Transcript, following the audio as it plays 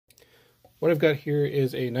What I've got here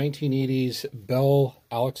is a 1980s Bell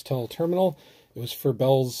AlexTel terminal. It was for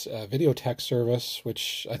Bell's videotex service,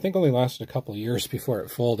 which I think only lasted a couple of years before it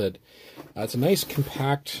folded. It's a nice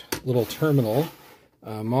compact little terminal,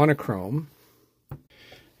 monochrome.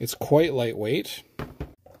 It's quite lightweight,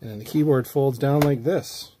 and the keyboard folds down like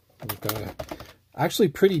this. We've got a actually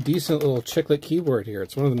pretty decent little chiclet keyboard here.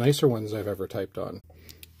 It's one of the nicer ones I've ever typed on.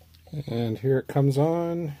 And here it comes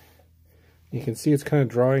on. You can see it's kind of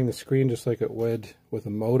drawing the screen just like it would with a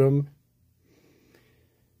modem.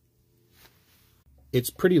 It's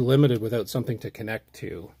pretty limited without something to connect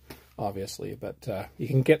to, obviously, but you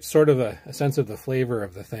can get sort of a sense of the flavor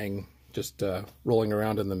of the thing just rolling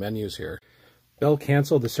around in the menus here. Bell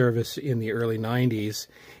canceled the service in the early 90s,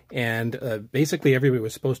 and basically everybody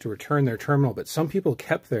was supposed to return their terminal, but some people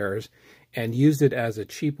kept theirs and used it as a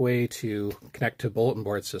cheap way to connect to bulletin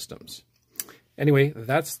board systems. Anyway,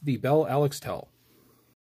 that's the Bell AlexTel.